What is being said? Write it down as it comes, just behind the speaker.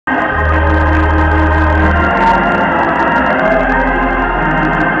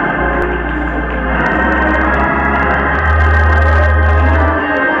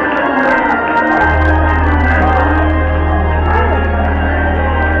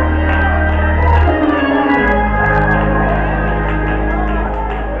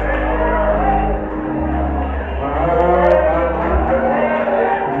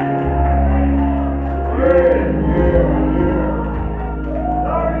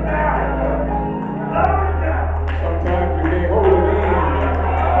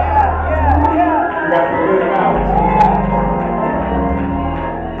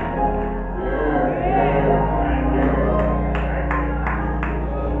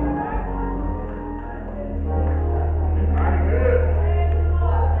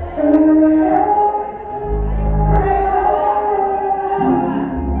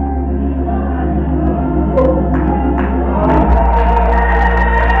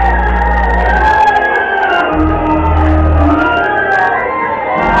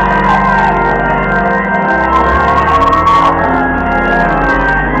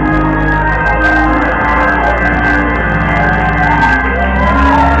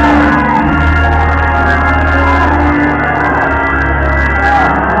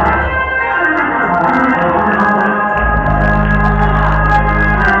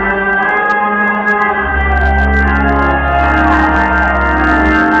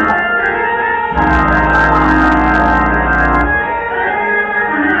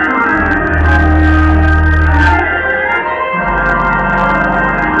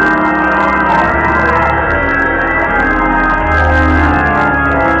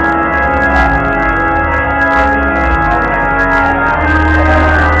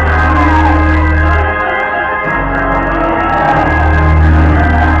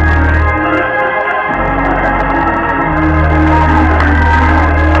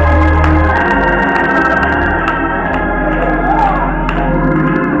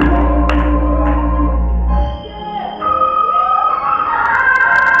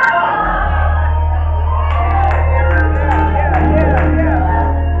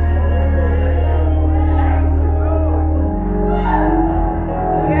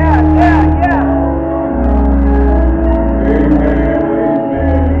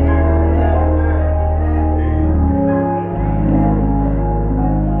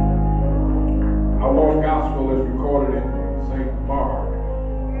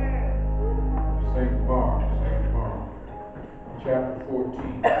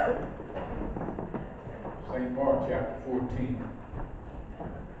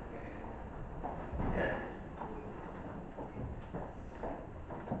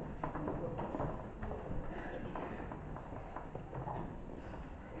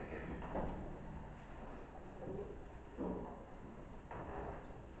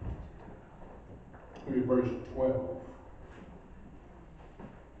Look at verse 12.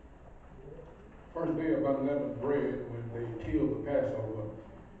 First day of unleavened bread, when they killed the Passover,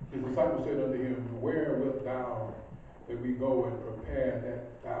 his disciples said unto him, Where wilt thou that we go and prepare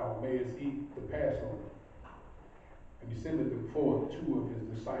that thou mayest eat the Passover? And he sendeth them forth two of his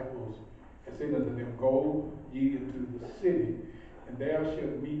disciples, and said unto them, Go ye into the city, and there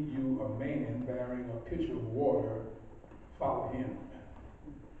shall meet you a man bearing a pitcher of water. Follow him.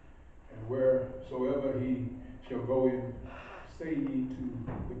 And wheresoever he shall go in, say ye to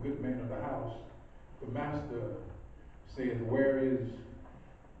the good man of the house, The master said, Where is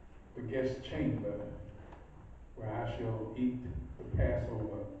the guest chamber where I shall eat the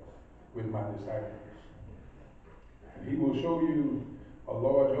Passover with my disciples? And he will show you a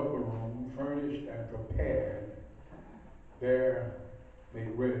large upper room, furnished and prepared, there made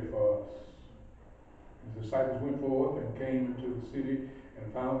ready for us. His disciples went forth and came into the city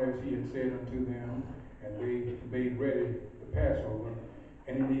and found as he had said unto them, and they made ready the Passover.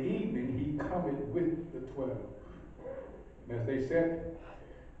 And in the evening he cometh with the 12. And as they sat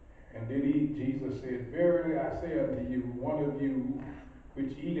and did eat, Jesus said, Verily I say unto you, one of you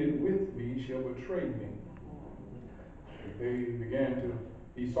which eateth with me shall betray me. And they began to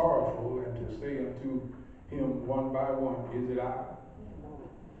be sorrowful and to say unto him one by one, Is it I?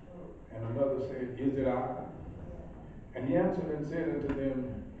 And another said, Is it I? And he answered and said unto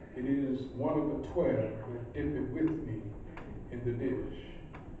them, It is one of the 12 that dippeth with me in the dish.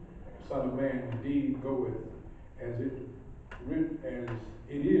 The Son of Man indeed goeth as it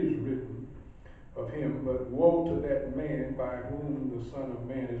is written of him, but woe to that man by whom the Son of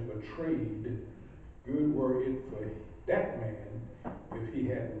Man is betrayed. Good were it for that man if he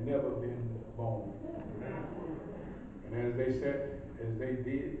had never been born. And as they sat, as they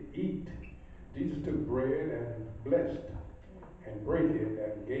did eat, Jesus took bread and blessed and brake it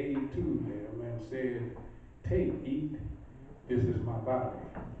and gave to them and said, Take, eat, this is my body.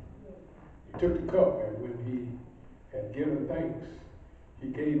 He took the cup, and when he had given thanks, he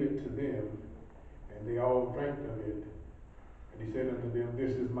gave it to them, and they all drank of it. And he said unto them,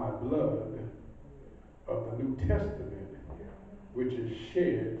 This is my blood of the New Testament, which is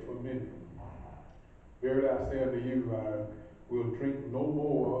shed for many. Verily I say unto you, I will drink no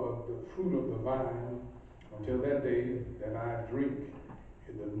more of the fruit of the vine until that day that I drink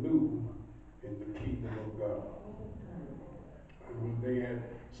in the new in the kingdom of God. And when they had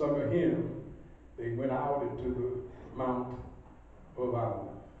sung a hymn, they went out into the Mount of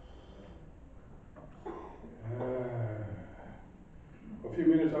Olives. A few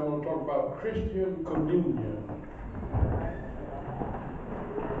minutes I want to talk about Christian communion.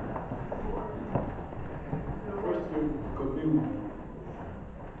 Christian communion.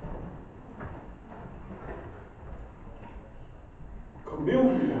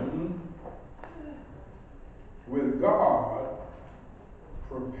 Communion with God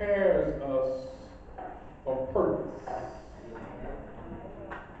prepares us for purpose.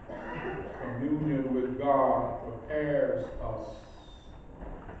 Communion with God prepares us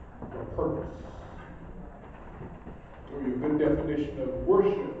for purpose. So a good definition of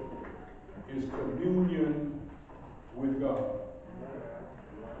worship is communion with God.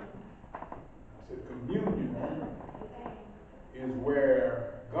 I said communion is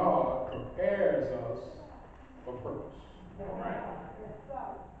where God prepares us for purpose.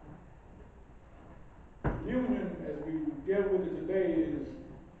 Communion, as we deal with it today, is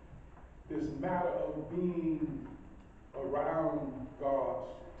this matter of being around God's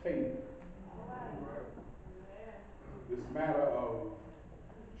table. This matter of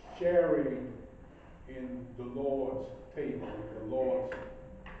sharing in the Lord's table, the Lord's,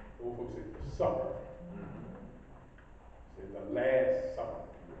 old folks say, the supper. Say the Last Supper.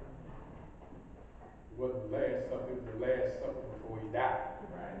 It wasn't the Last Supper, it was the Last Supper before he died.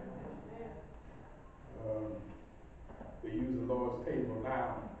 They use the Lord's table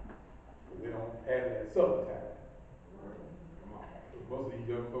now, but they don't have it at supper time. Most of these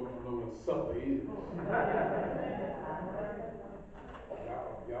young folks don't know what supper is.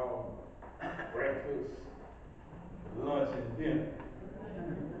 Y'all breakfast, lunch, and dinner.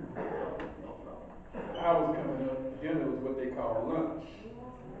 When I was coming up, dinner was what they call lunch.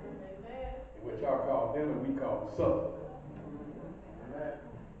 And what y'all call dinner, we call supper.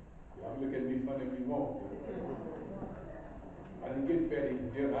 Y'all look at me funny if you want to. I didn't get fat eating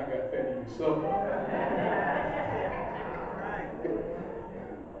dinner, I got fat eating supper.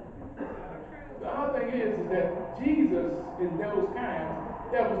 The other thing is that Jesus, in those times,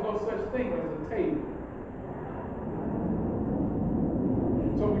 there was no such thing as a table.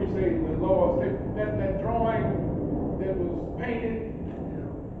 So when you say the Lord's table, that drawing that was painted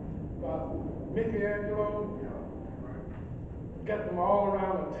by Michelangelo. Got them all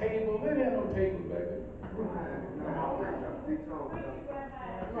around a table. They didn't have no tables back then.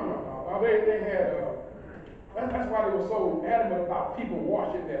 No. They had, that's why they were so adamant about people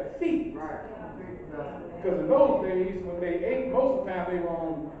washing their feet. Because in those days, when they ate, most of the time they were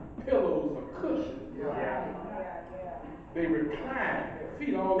on pillows or cushions. They reclined, their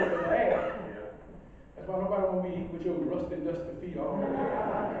feet all in the air. That's why nobody want to be eating with your rusty, dusty feet all over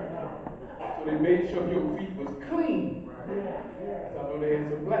there. So they made sure your feet was clean. I know they had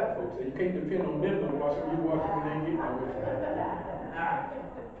some black folks, so you can't depend on them to wash them. You wash them when they get nowhere. Now,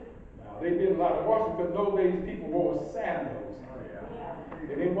 they did a lot of washing because in those days people wore sandals.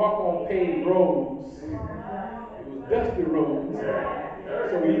 They didn't walk on paved roads. It was dusty roads.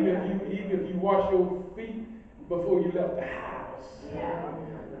 So even if you wash your feet before you left the house,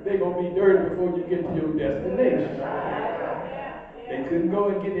 they're going to be dirty before you get to your destination. They couldn't go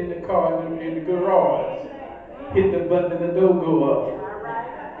and get in the car in the garage, hit the button and the door go up.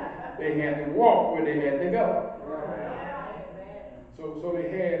 They had to walk where they had to go. So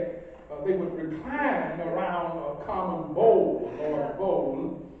they would recline around a common bowl, a large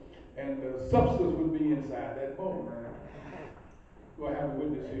bowl, and the substance would be inside that bowl. Do I have a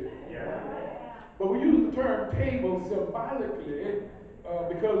witness here? But we use the term table symbolically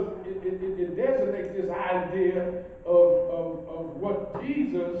because it designates this idea of what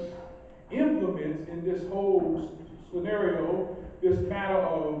Jesus implements in this whole scenario, this matter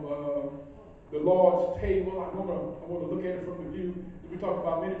of the Lord's table. I want to look at it from the view that we talked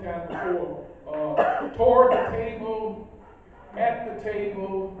about many times before. Toward the table, at the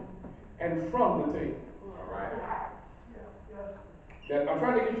table, and from the table. All right. That I'm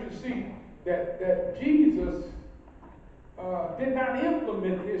trying to get you to see that Jesus did not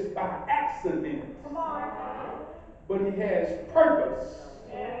implement this by accident. Come on. But he has purpose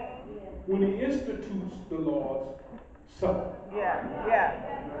when he institutes the Lord's Supper.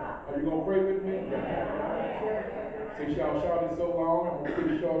 Are you going to pray with me? Since y'all shouted so long, I'm going to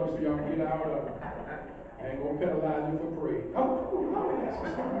put it shorter so y'all can get out of it. I ain't going to penalize you for praying.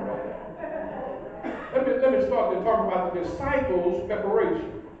 Let me start to talk about the disciples'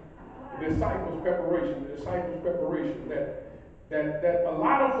 preparation. The disciples' preparation. That a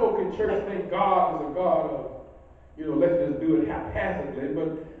lot of folk in church think God is a God of, let's just do it haphazardly, but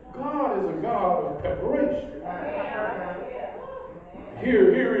God is a God of preparation.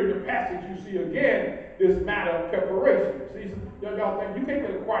 Here in the passage you see again this matter of preparation. See, y'all think you can't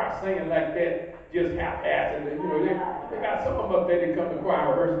get a choir singing like that just haphazardly. They got some of them up there that come to choir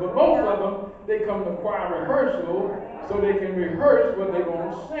rehearsal, but most of them they come to choir rehearsal so they can rehearse what they're going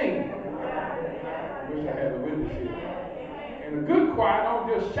to sing. I wish I had a witness here. And a good choir don't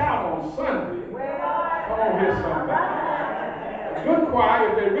just shout on Sunday. Come on here, somebody. A good choir,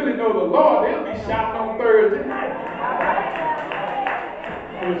 if they really know the Lord, they'll be shouting on Thursday night.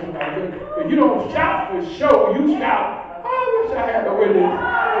 If you don't shout for show, you shout, I wish I had a witness.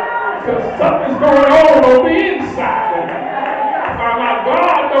 Because something's going on the inside. I found out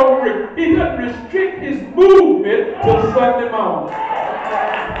God he doesn't restrict his movement to Sunday morning.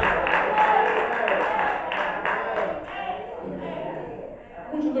 I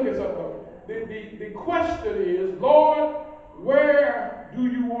want you to look at something. The question is, Lord, where do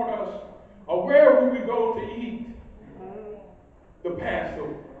you want us, or where will we go to eat the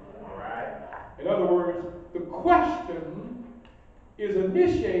Passover? All right. In other words, the question is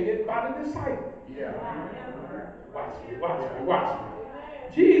initiated by the disciples. Yeah. Watch me.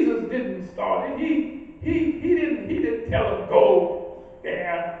 Jesus didn't start it. He didn't tell them go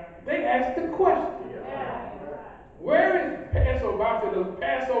there. They asked the question. Yeah. Where is Passover? I said the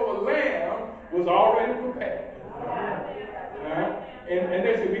Passover lamb was already prepared. And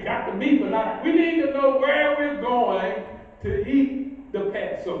they said, we got the meat, but now we need to know where we're going to eat the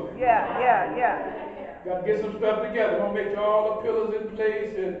Passover. Got to get some stuff together. We're going to make sure all the pillars in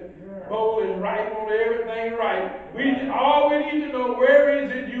place and bowl is right, want everything right. All we need to know, where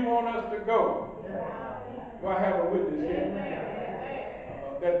is it you want us to go? Do I have a witness here?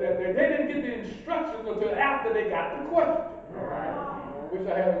 That they didn't get the instructions until after they got the question. Which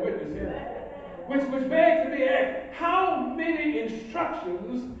I have a witness here. Which begs to be asked, how many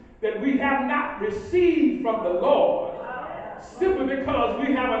instructions that we have not received from the Lord simply because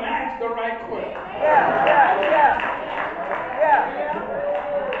we haven't asked the right question?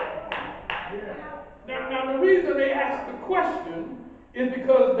 Now the reason they ask the question is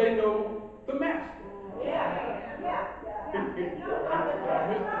because they know the master.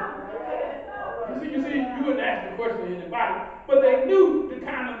 You see, you wouldn't ask the question to anybody, but they knew the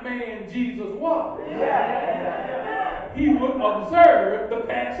kind of man Jesus was. He would observe the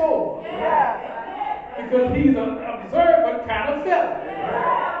Passover. Because he's an observant kind of fella.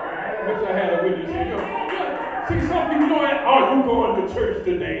 I wish I had a witness here. See, some people going, are you going to church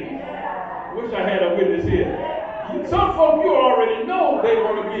today? I wish I had a witness here. Some folk you already know they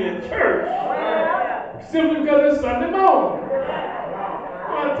want to be in church. Simply because it's Sunday morning.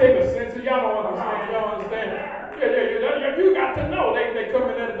 Well, I take a sense of y'all don't understand. Y'all understand? Yeah. You got to know. They come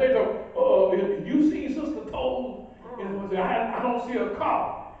in there and they go, you see Sister Toll? I don't see a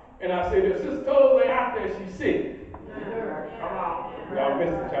car. And I said, if Sister Toll ain't out there, she's sick. Y'all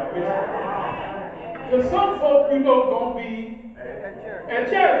missed it. Because some folk, going to be at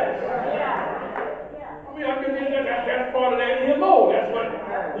church. I mean, that's part of that MO. That's what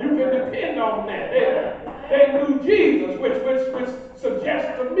you can depend on that. They knew Jesus, which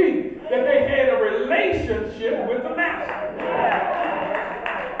suggests to me that they had a relationship with the Master.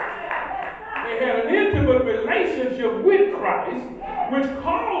 They had an intimate relationship with Christ, which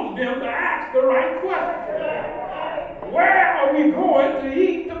caused them to ask the right question. Where are we going to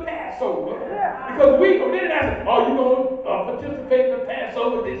eat the Passover? Because we didn't ask, are you going to participate in the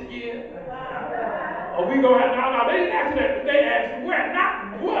Passover this year? Are we going to have, no, they didn't ask that. They asked where,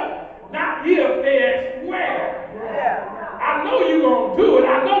 not what, not if, they asked where. I know you're going to do it.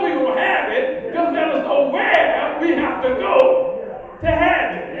 I know we're going to have it. Just let us know where we have to go to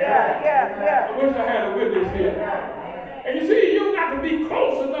have it. I wish I had a witness here. And you see, you got to be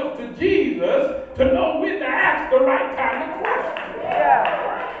close enough to Jesus to know when to ask the right kind of question.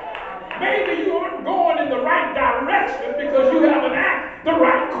 Maybe you aren't going in the right direction because you haven't asked the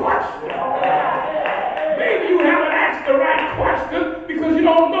right question. Maybe you haven't asked the right question because you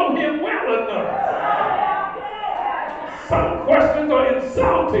don't know him well enough. Some questions are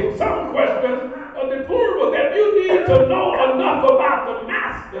insulting. Some questions are deplorable. That you need to know enough about the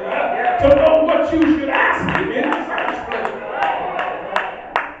Master to know what you should ask him in the first place.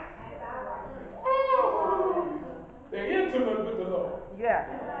 They're intimate with the Lord.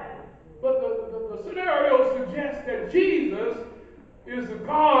 But the scenario suggests that Jesus is the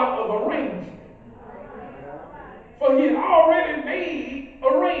God of arrangement. For he had already made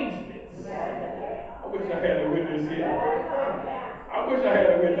arrangements. I wish I had a witness here.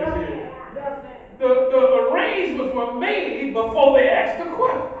 The arrangements were made before they asked the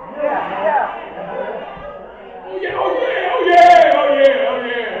question. He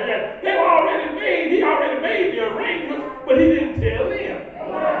already made the arrangements, but he didn't tell them.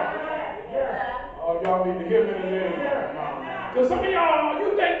 Oh, y'all need to hear me today. Because some of y'all, you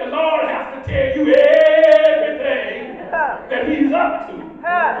think the Lord has to tell you everything that he's up to.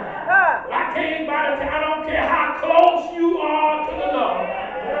 Well, I came by the time, I don't care how close you are to the Lord.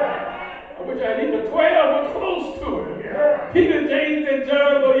 I wish I had the 12 were close to him. Peter, James, and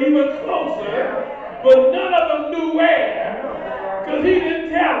John were even closer, but none of them knew where. Because he didn't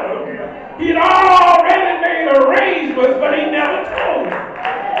tell them. He had already made arrangements, but he never told them.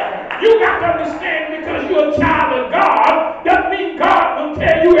 You got to understand, because you're a child of God, doesn't mean God will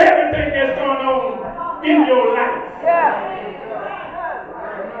tell you everything that's going on in your life.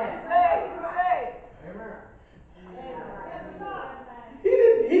 He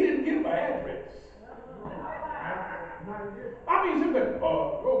didn't give an address. I mean, simply, go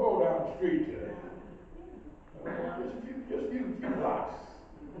down the street, just a few blocks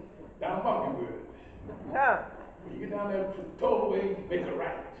down Monkeywood. When you get down there to the tollway, make a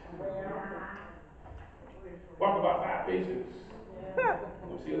right. Walk about 5 paces.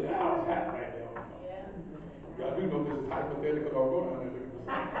 You'll see a little house hat right there. Y'all do know this is hypothetical. I'll go down there and look at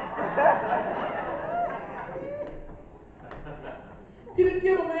the He didn't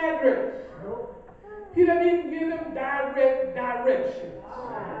give them address. He didn't even give them direct directions.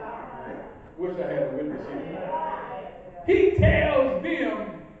 Wish I had a witness here. He tells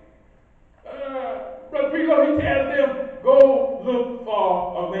them, Brother Preload, he tells them, go look for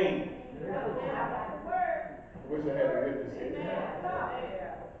a man. Wish I had a witness here.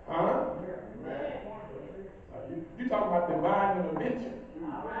 Huh? You talking about divine intervention.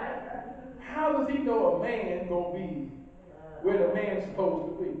 How does he know a man gonna be where the man's supposed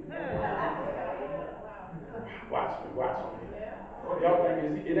to be? Watch me. Y'all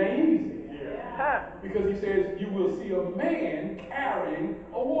think it ain't easy. Because he says you will see a man carrying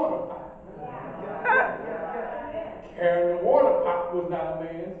a water pot. Carrying a water pot was not a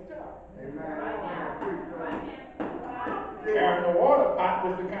man's job. Carrying a water pot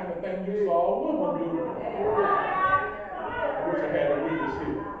was the kind of thing you saw a woman do. I wish I had a witness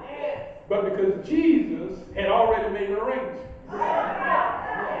here. But because Jesus had already made arrangements.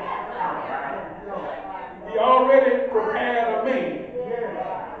 He already prepared a man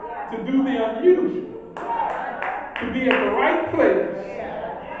to do the unusual, to be at the right place,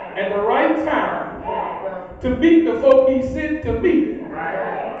 at the right time, to meet the folk he sent to meet.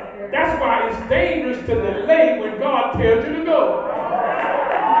 That's why it's dangerous to delay when God tells you to go.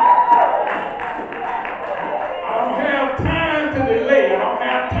 I don't have time to delay. I don't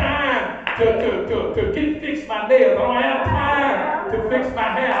have time to fix my nails. I don't have time to fix my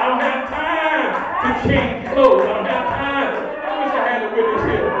hair. I don't have time to change clothes. I don't have time. I wish I had a witness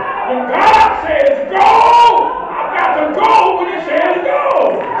here. When God says go, I've got to go when he says go.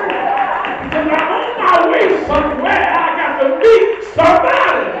 Because I'm on my way somewhere. I got to meet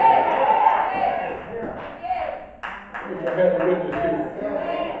somebody. I wish I had a witness here.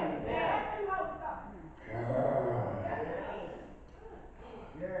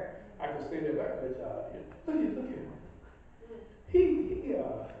 I can say that back to that child here. Look here.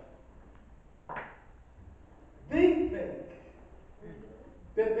 They think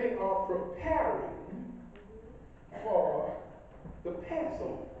that they are preparing for the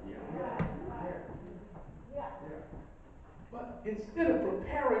Passover. But instead of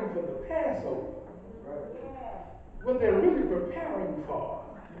preparing for the Passover, what they're really preparing for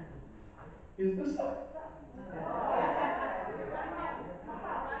is the supper.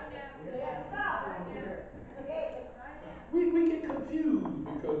 We get confused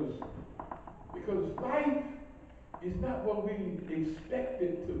because life is not what we expect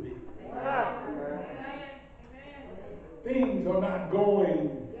it to be. Things are not going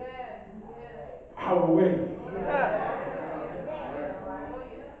our way.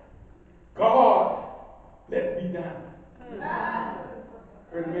 God let me down.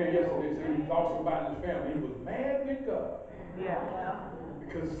 Heard a man yesterday say he lost somebody in his family. He was mad with God.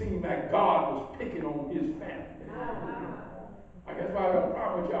 Because it seemed like God was picking on his family. I guess why I got a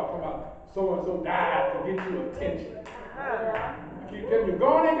problem with y'all talking about so-and-so died to get your attention. I keep telling you,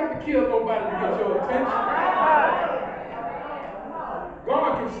 God ain't got to kill nobody to get your attention. God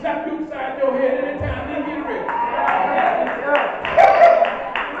can slap you upside your head anytime he get ready.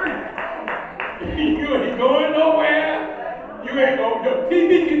 You ain't going nowhere. You ain't going, your TV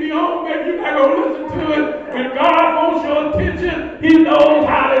can be on, but you're not going to listen to it. When God wants your attention, he knows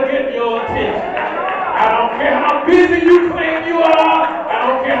how to get your attention. I don't care how busy you claim you are. I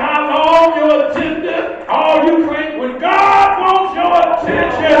don't care how long your agenda, all you claim. When God wants your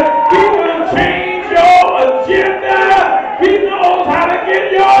attention, he will change your agenda. He knows how to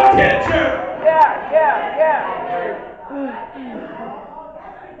get your attention.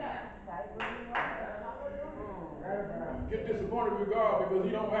 Get disappointed with God because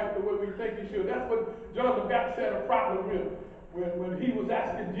he don't act the way we think he should. That's what John the Baptist had a problem with when he was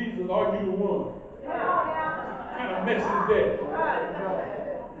asking Jesus, are you the one? What kind of mess is that?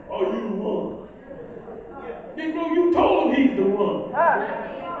 Are you the one? You told him he's the one.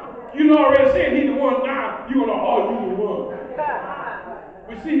 You already said he's the one. Now you're going to, are you the one?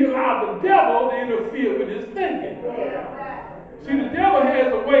 But see, he allowed the devil to interfere with his thinking. See, the devil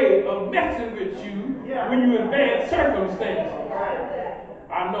has a way of messing with you when you're in bad circumstances.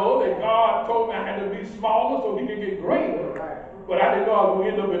 I know that God told me I had to be smaller so he could get greater, but I didn't know I was going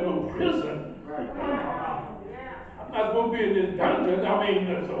to end up in no prison. I'm not supposed to be in this dungeon. I mean,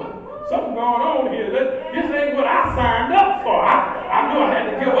 something going on here. This ain't what I signed up for. I knew I had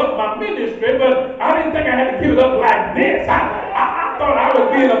to give up my ministry, but I didn't think I had to give it up like this. I thought I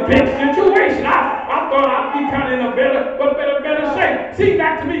would be in a big situation. I thought I'd be kind of in a better shape. See,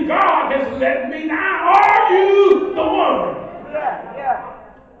 back to me, God has let me down. Are you the one?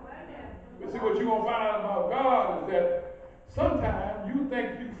 But see, what you're going to find out about God is that sometimes you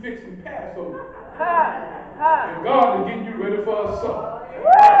think you fixing Passover. And God is getting you ready for a supper.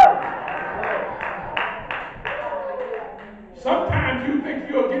 Sometimes you think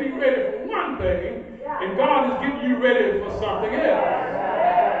you're getting ready for one thing, and God is getting you ready for something else.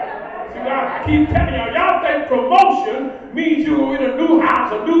 See, I keep telling y'all think promotion means you're in a new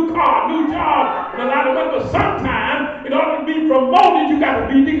house, a new car, a new job, and a lot of money. But sometimes, in order to be promoted, you got to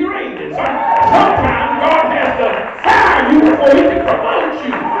be degraded. Sometimes God has to fire you before he can promote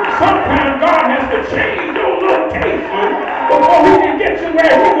you. Sometimes God has to change your location before he can get you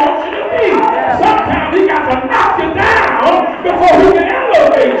where he wants you to be. Sometimes he got to knock you down before he can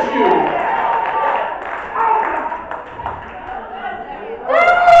elevate you.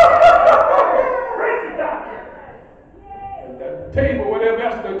 The table, whatever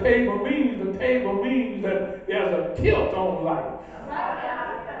else the table means that there's a tilt on life.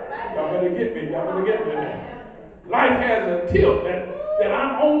 Y'all better get me. Life has a tilt that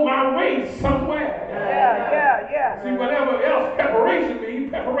I'm on my way somewhere. See, whatever else preparation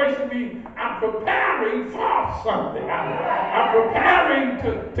means I'm preparing for something. I'm preparing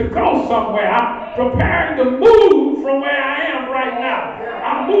to go somewhere. I'm preparing to move from where I am right now.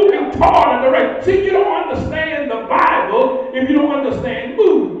 I'm moving toward a direction. See, you don't understand the Bible if you don't understand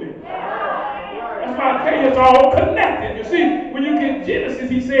movement. That's why I tell you it's all connected. You see, when you get Genesis,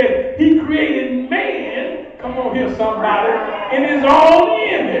 he said he created man, come on here somebody, in his own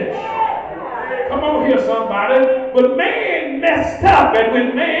image. Come on here somebody. But man messed up, and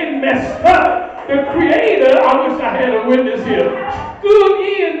when man messed up, the Creator, I wish I had a witness here, stood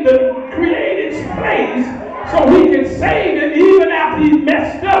in the created place so he could save it even after he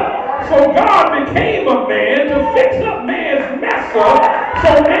messed up. So God became a man to fix up man's mess up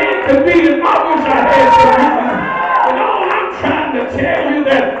so man could be, and I wish I had some witness. And all I'm trying to tell you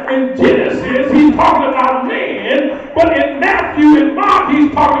that in Genesis he's talking about man, but in Matthew and Mark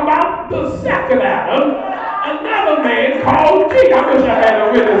he's talking about the second Adam, another man called Jesus. I wish I had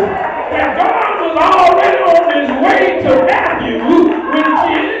a witness. That God was already on his way to Matthew when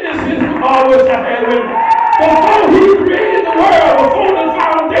Genesis, I wish I had a witness. Before he created the world, before the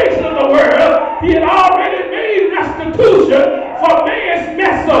foundation of the world, he had already made restitution for man's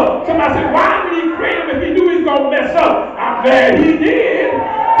mess up. Somebody said, why did he create him if he knew he was going to mess up? I'm glad he did.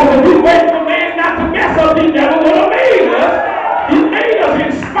 Because if we wait for man not to mess up, he never would have made us. He made us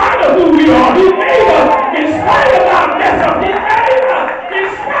in spite of who we are. He made us in spite of our mess up. He made us in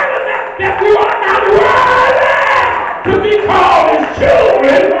spite of that we are not worthy to be called his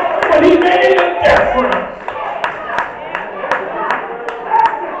children, but he made a difference.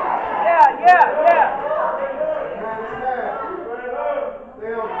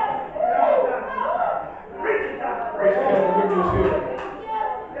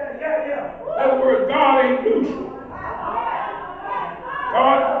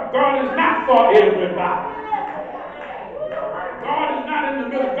 God is not for everybody. God is not in the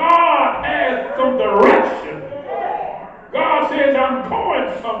middle. God has some direction. God says, I'm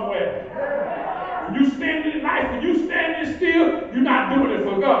going somewhere. When you stand in life, when you standing still, you're not doing it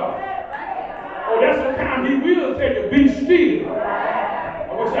for God. Oh, that's the time he will tell you, be still.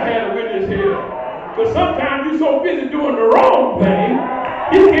 I wish I had a witness here. Because sometimes you're so busy doing the wrong thing,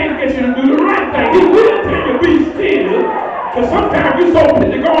 he can't get you to do the right thing. He will tell you, be still. Because sometimes you're so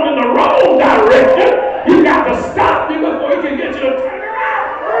busy going in the wrong direction, you got to stop you before he can get you to turn around.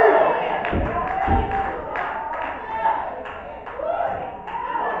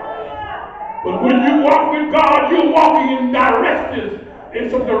 But when you walk with God, you're walking in directions, in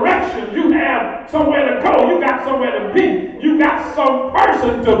some directions. You have somewhere to go. You got somewhere to be. You got some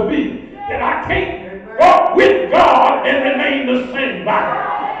person to be. That I can't walk with God and remain the same body.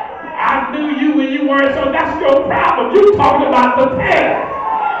 I knew you when you weren't, so that's your problem. You're talking about the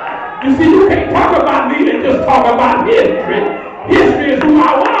past. You see, you can't talk about me and just talk about history. History is who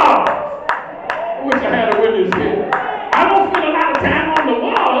I was. I wish I had a witness here. I don't spend a lot of time on the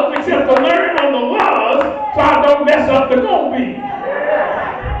was, except to learn on the was, so I don't mess up the gonna be.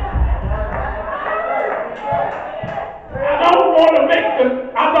 I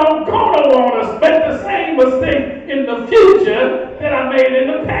don't gonna want to make the same mistake in the future that I made in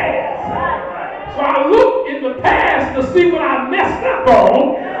the past. So I look in the past to see what I messed up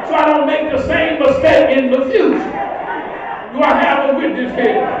on, so I don't make the same mistake in the future. Do I have a witness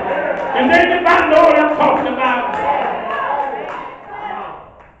here? Does anybody know what I'm talking about?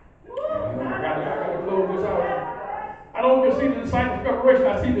 I gotta close this out. I don't just see the disciples' preparation,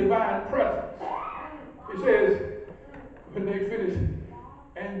 I see divine presence. It says, when they finish,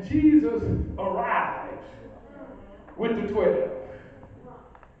 and Jesus arrives with the 12.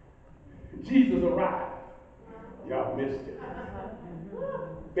 Jesus arrived. Y'all missed it.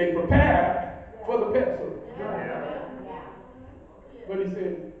 They prepared for the Passover. But he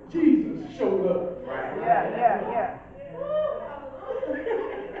said, Jesus showed up. Yeah.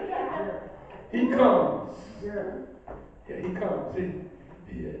 He comes. Yeah, he comes. That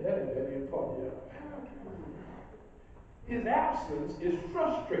ain't important, y'all. His absence is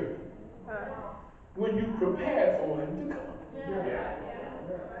frustrating when you prepare for him to come.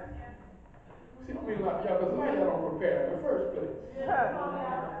 See, I mean, like y'all, because why y'all don't prepare in the first place?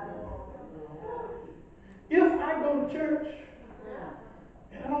 If I go to church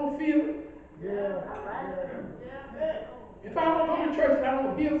and I don't feel it, if I don't go to church and I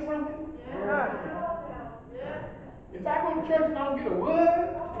don't hear from him, if I go to church and I don't get a word,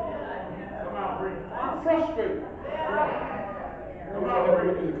 I'm frustrated.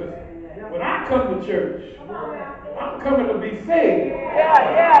 Because when I come to church, I'm coming to be fed. When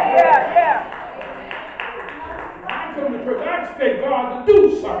I come to church, I expect God to do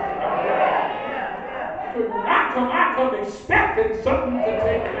something. So when I come expecting something to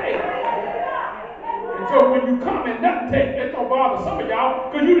take place. And so when you come and nothing takes place, it's going to bother some of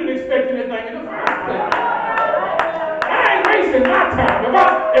y'all because you didn't expect anything in the first place. I ain't wasting my time.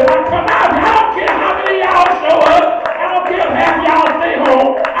 time. If I come out here, I don't care how many of y'all show up. I don't care if half of y'all stay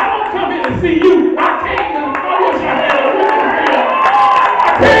home. I don't come here to see you. I came to, I wish I had a witness here. I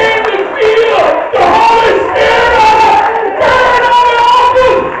came to feel the Holy Spirit burn on the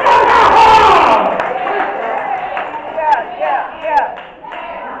altar of my heart.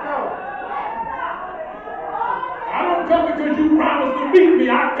 I don't come because you promised to meet me.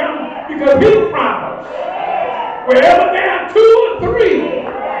 I come because He promised. Wherever there are 2 or 3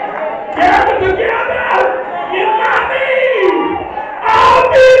 gathered together in my name, I'll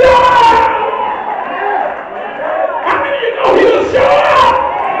be there. How many of you know He'll show up?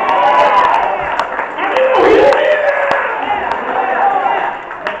 How many know He'll be there?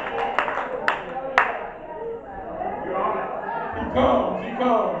 He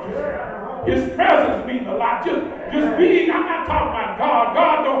comes. His presence means a lot. Just being, I'm not talking about God.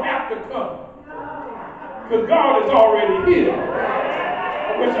 God don't have to come. Because God is already here. I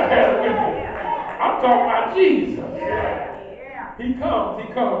wish I had it with me. I'm talking about Jesus. He comes.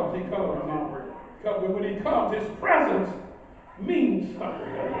 And when He comes, His presence means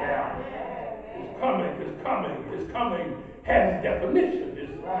something. His coming has definition. His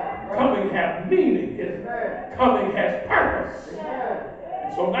coming has meaning. His coming has purpose.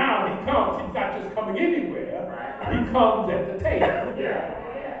 And so now He comes. He's not just coming anywhere. He comes at the table.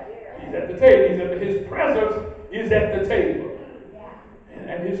 He's at the table. His presence is at the table.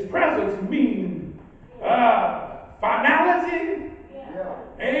 And His presence means finality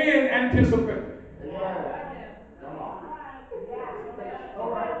and anticipation.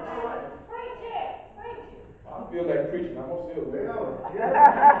 I feel like preaching. I'm going to still there.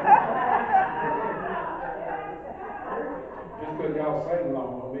 Just because y'all sing long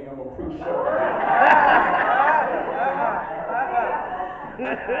don't mean I'm going to preach short.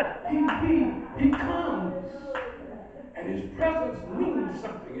 He comes. And His presence means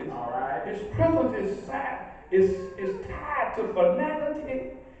something. His presence is tied to finality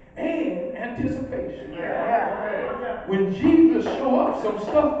and anticipation. When Jesus show up, some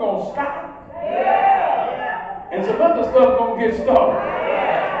stuff gonna stop. And some other stuff gonna get started.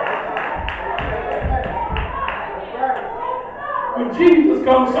 When Jesus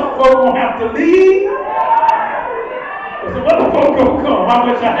comes, some folks gonna have to leave. But some other folks gonna come. I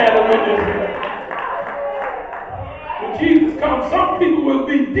wish I had a witness here. When Jesus comes, some people will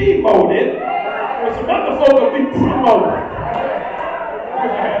be demoted, but some other folks will be promoted. I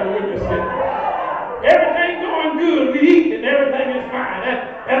wish I had a witness here. Everything going good, we eat and everything is fine.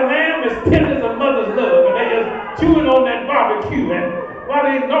 That lamb is tender as a mother's love, and they just chewing on that barbecue. And while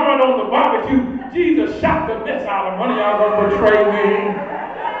they're gnawing on the barbecue, Jesus shot the mess out of them. One of y'all gonna betray me.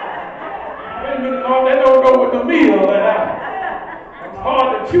 Wait a minute, Lord, that don't go with the meal. It's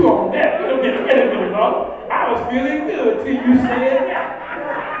hard to chew on that. Wait a minute, Lord. I was feeling good till you said that.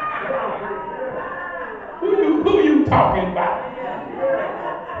 Who you talking about?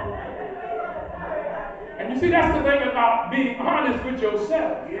 And you see, that's the thing about being honest with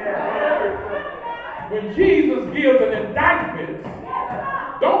yourself. When Jesus gives an indictment,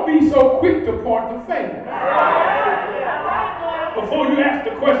 don't be so quick to point the finger. Before you ask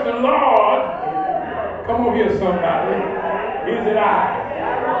the question, Lord, come over here, somebody. Is it I?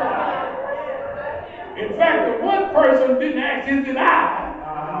 In fact, the one person didn't ask, is it I?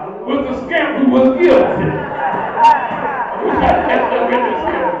 Was the scamp who was guilty.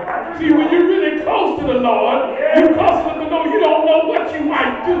 See, when you're really close to the Lord, you're close enough to know you don't know what you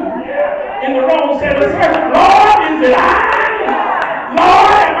might do in the wrong set of circumstances. Lord, is it I?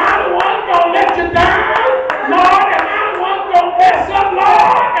 Lord, am I the one going to let you down? Lord, am I the one going to mess up?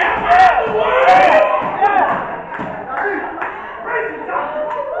 Lord, am I the one?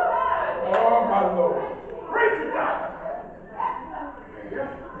 Oh, my Lord.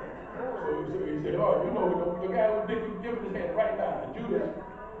 So he said, oh, you know, the guy was giving his hand right now. Judas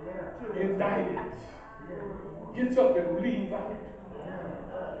indicted. Gets up and leaves out.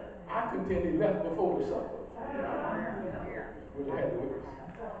 I contend he left before the supper.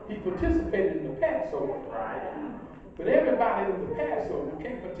 He participated in the Passover. But everybody in the Passover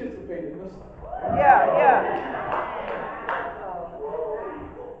can't participate in the supper.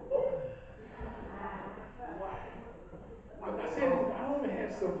 But I said it not only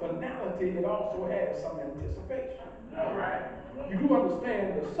has some finality, it also has some anticipation. You do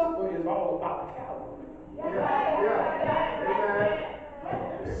understand the supper is all about Calvary.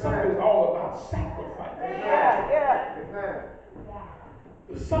 The supper is all about sacrifice.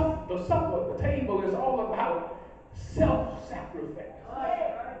 The supper, the table is all about self-sacrifice.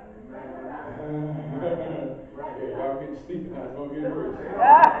 Y'all getting sleepy now, it's going to get worse.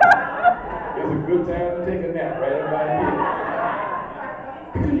 It's a good time to take a nap right about here.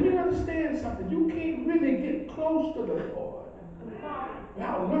 understand something. You can't really get close to the Lord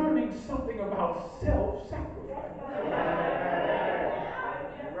without learning something about self-sacrifice.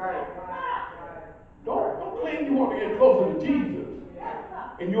 Don't claim you want to get closer to Jesus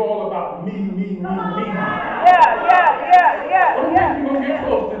and you're all about me. Don't think you're going to get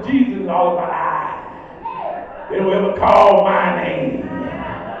close to Jesus and all about I. They don't ever call my name.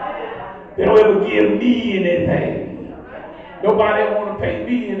 They don't ever give me anything. Nobody want to pay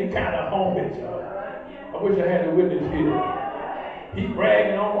me any kind of homage. I wish I had a witness here. He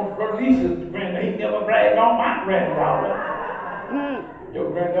bragging on Lisa's granddaughter. He never bragged on my granddaughter.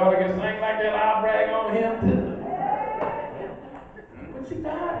 Your granddaughter can sing like that, I'll brag on him too. But see,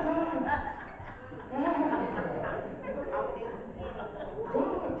 God is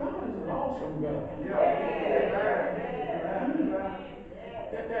an awesome God.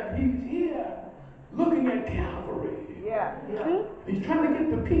 That he's here looking at Calvary. He's trying to get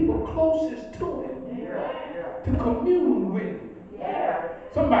the people closest to him, to commune with him.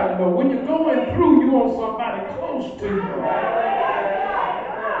 Somebody know when you're going through, you want somebody close to you.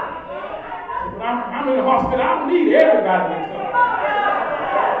 When I'm in the hospital, I don't need everybody to come.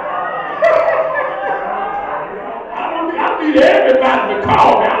 I don't need everybody to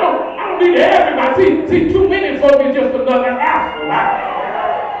call me. I don't need everybody. See, too many folks is just another hassle.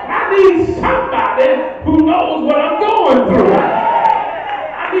 I need somebody who knows what I'm going through. I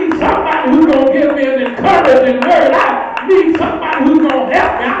need somebody who's going to give me an encouraging word. I need somebody who's going to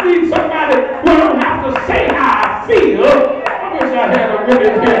help me. I need somebody who don't have to say how I feel. I wish I had a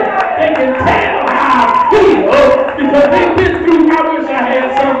witness here. They can tell how I feel because they've been through, I wish I had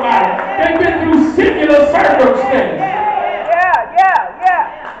somebody. They've been through similar circumstances.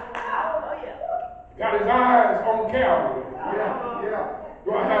 Got his eyes on Calvary. Do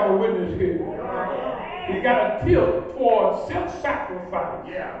I have a witness here? He got a tilt towards self-sacrifice.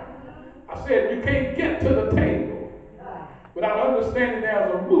 I said you can't get to the table without understanding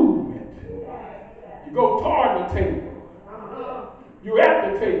there's a movement. You go toward the table. You're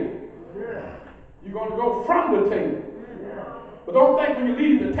at the table. You're going to go from the table. But don't think when you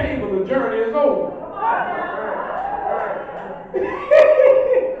leave the table, the journey is over.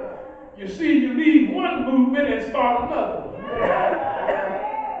 You see, you leave one movement and start another.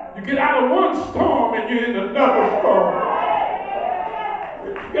 You get out of one storm and you're in another storm.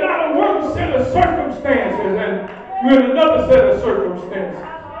 You get out of one set of circumstances and you're in another set of circumstances.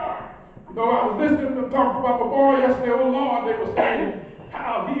 You know, I was listening to them talk about my boy yesterday, oh Lord, they were saying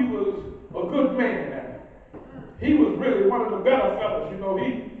how he was a good man. He was really one of the better fellas. You know,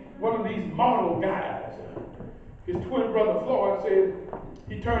 he one of these model guys. His twin brother Floyd said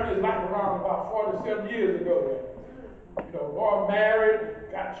he turned his life around about 47 years ago. You know, boy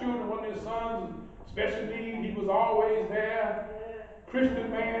married, got children, one of his sons, special needs, he was always there. Christian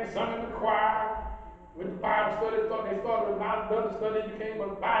man, sung in the choir, went to Bible study, they started a Bible study, became a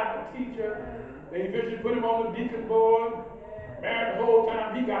Bible teacher. They eventually put him on the deacon board. Married the whole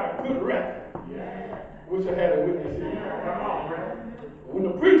time, he got a good record. Wish I had a witness here. When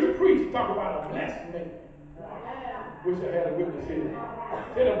the preacher preached, he talked about a blessed man. Wish I had a witness here.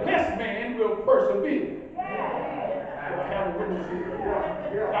 Said a blessed man will persevere. I have a witness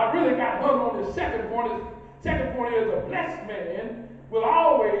here. I really got hung on the second point. Second point is a blessed man will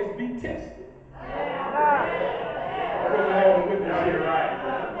always be tested. I wish I had a witness here.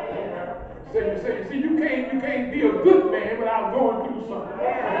 See, you can't be a good man without going through something.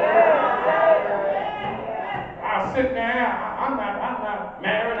 I sit there, I'm not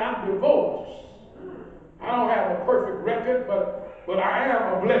married, I'm divorced. I don't have a perfect record, but I am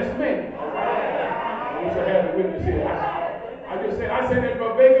a blessed man. I wish I had a witness here. I say that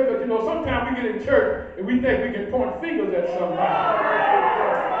for Baker, but you know, sometimes we get in church and we think we can point fingers at somebody.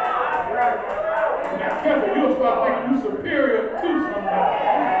 You're not careful, you'll start thinking you're superior to somebody.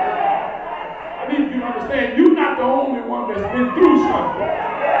 I need you to understand, you're not the only one that's been through something.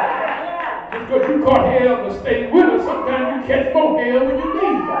 Just because you caught hell to stay with us, sometimes you catch more hell when you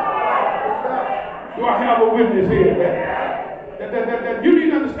leave. Do I have a witness here? That you need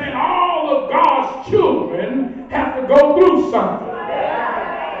to understand all of God's children have to go through something.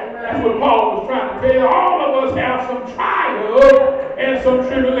 That's what Paul was trying to tell you. All of us have some trials and some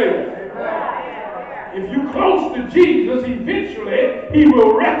tribulation. If you're close to Jesus, eventually he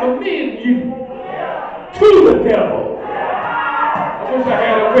will recommend you to the devil. I wish I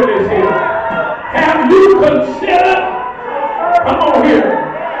had a witness here. Have you considered, come on here,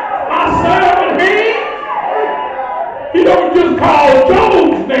 my servant Haynes? He don't just call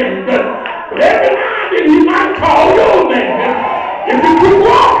Job's name, but every now and then he might call your name. If you keep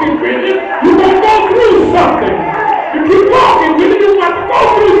walking with him, you're going to go through something. If you keep walking with him, you're going to go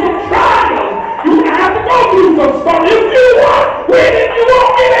through some trials.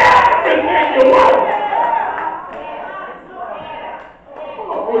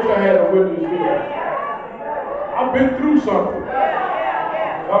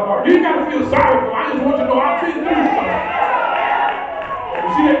 You ain't got to feel sorry for him. I just want you to know I've been through something. You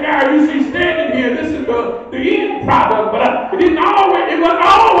see that guy you see standing here, this is the end product, but it wasn't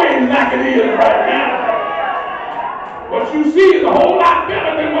always like it is right now. What you see is a whole lot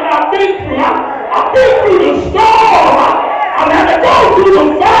better than what I've been through. I've been through the storm. I've had to go through the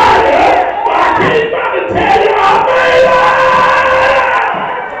fire, but I came by to tell you I made it.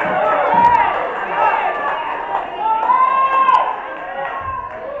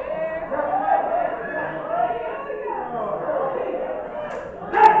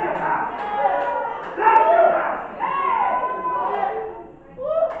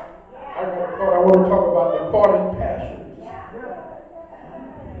 I want to talk about the parting passions.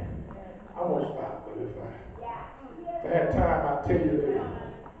 I'm going to stop, but if I had time, I'd tell you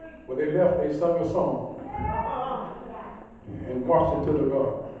when they left, they sung a song and marched into the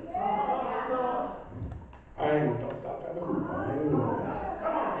garden. I ain't going to stop at the hoop.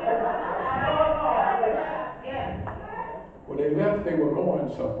 When they left, they were going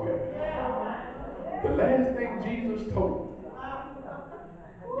somewhere. The last thing Jesus told them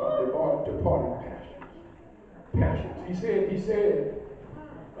about the departing passions. He said,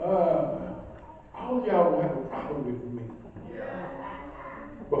 all of y'all will have a problem with me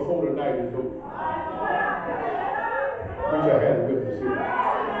before the night is over. Which I had a witness here.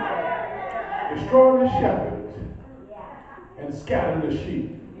 Destroy the shepherds and scatter the sheep.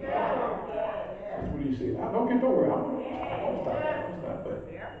 That's what he said. I don't get over it. I won't stop. But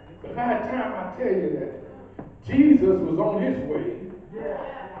if I had time, I'd tell you that Jesus was on his way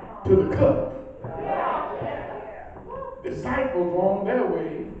to the cup. Disciples were on their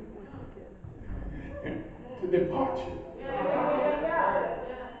way to departure.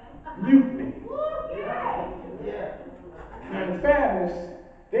 Mutiny. Now in fairness,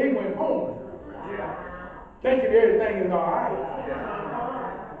 they went home thinking everything is all right.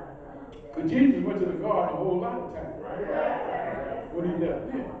 Because Jesus went to the garden a whole lot of times when he left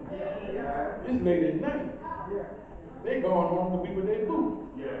them. It's late at night. They going home to be with their boo.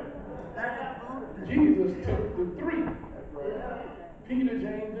 Jesus took the three, Peter,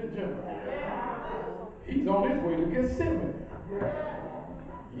 James, and John. He's on his way to Gethsemane.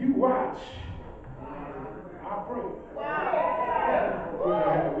 You watch. I pray. We're going to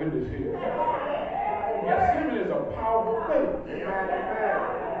have a witness here. Gethsemane is a powerful place.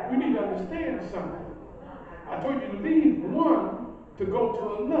 We need to understand something. I told you to leave one to go to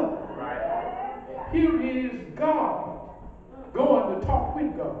another. Here is God going to talk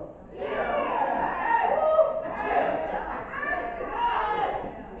with God.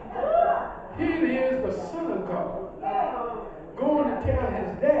 Here is the Son of God going to tell his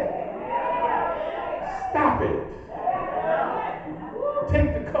daddy, stop it. Take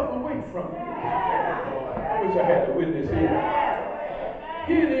the cup away from me. I wish I had a witness here.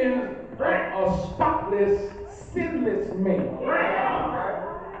 Here it is a spotless, sinless man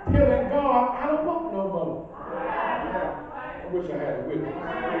telling God, I don't want no more. I wish I had a witness.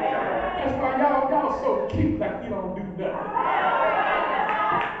 That's why y'all so cute like you don't do nothing.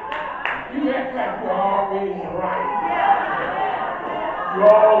 You act like you're always right.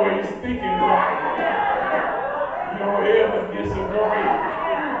 You're always thinking right. You don't ever disagree.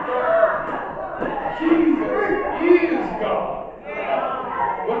 Jesus is God.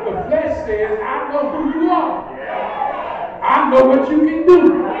 But the flesh says, I know who you are. I know what you can do.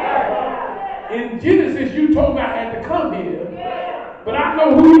 In Genesis, you told me I had to come here. But I know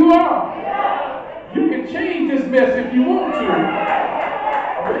who you are. You can change this mess if you want to.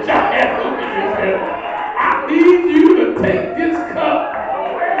 But y'all have to look at this. I need you to take this cup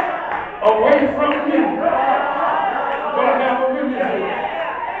away from me. God have a witness here.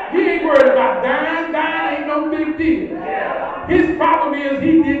 He ain't worried about dying. Dying ain't no big deal. His problem is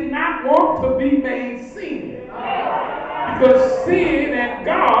he did not want to be made sin. Because sin and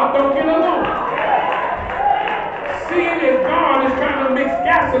God don't get along. Sin and God is trying to mix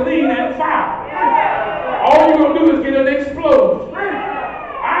gasoline and fire. All you're going to do is get an explosion.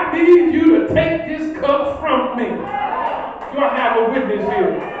 I need you to take this cup from me. Do I have a witness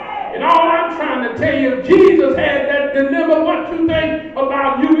here? And all I'm trying to tell you, if Jesus had that dilemma, what you think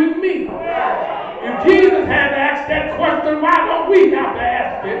about you and me? If Jesus had to ask that question, why don't we have to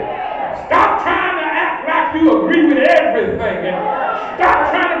ask it? Stop trying to act like you agree with everything. And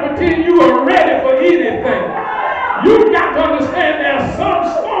stop trying to pretend you are ready for anything. You've got to understand there's some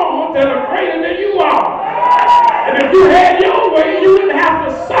storms that are greater than you are. And if you had your way, you wouldn't have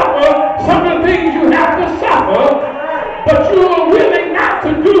to suffer some of the things you have to suffer. But you are willing not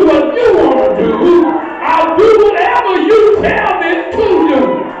to do what you want to do. I'll do whatever you tell me to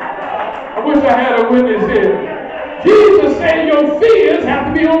do. I wish I had a witness here. Jesus said your fears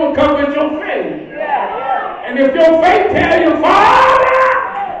have to be overcome with your faith. And if your faith tells you, Father,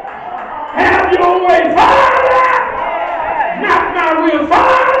 have your way, Father, not my will,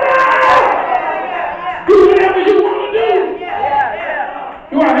 Father, do whatever you want to do.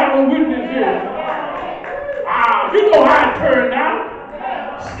 Do I have a witness here? You know how it turned out.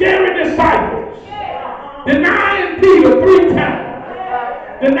 Scary disciples. Denying Peter 3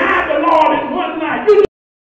 times. Denying